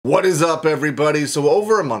What is up, everybody? So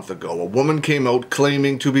over a month ago, a woman came out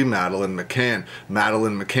claiming to be Madeleine McCann.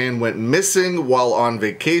 Madeleine McCann went missing while on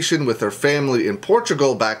vacation with her family in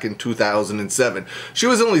Portugal back in 2007. She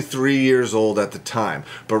was only 3 years old at the time,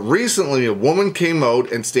 but recently a woman came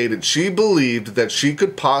out and stated she believed that she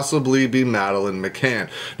could possibly be Madeleine McCann.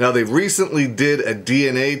 Now, they recently did a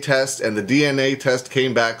DNA test, and the DNA test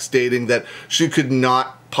came back stating that she could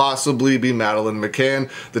not possibly be Madeleine McCann.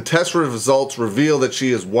 The test results reveal that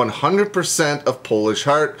she is 100% of Polish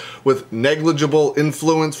heart with negligible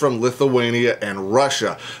influence from Lithuania and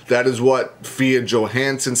Russia. That is what Fia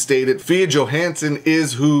Johansson stated. Fia Johansson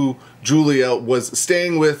is who Julia was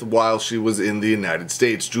staying with while she was in the United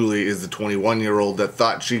States. Julia is the 21-year-old that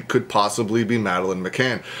thought she could possibly be Madeleine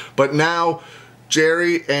McCann. But now,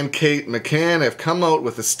 Jerry and Kate McCann have come out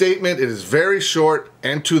with a statement. It is very short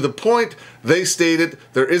and to the point. They stated,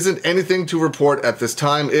 "There isn't anything to report at this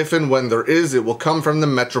time. If and when there is, it will come from the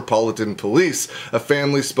Metropolitan Police," a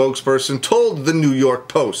family spokesperson told the New York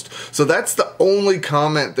Post. So that's the only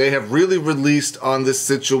comment they have really released on this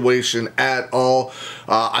situation at all.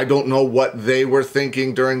 I don't know what they were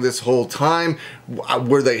thinking during this whole time.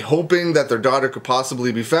 Were they hoping that their daughter could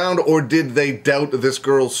possibly be found, or did they doubt this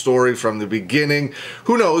girl's story from the beginning?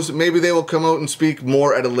 Who knows? Maybe they will come out and speak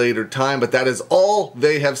more at a later time, but that is all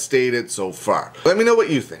they have stated so far. Let me know what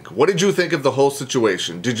you think. What did you think of the whole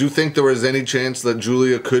situation? Did you think there was any chance that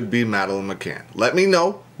Julia could be Madeleine McCann? Let me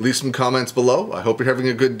know. Leave some comments below. I hope you're having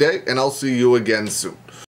a good day, and I'll see you again soon.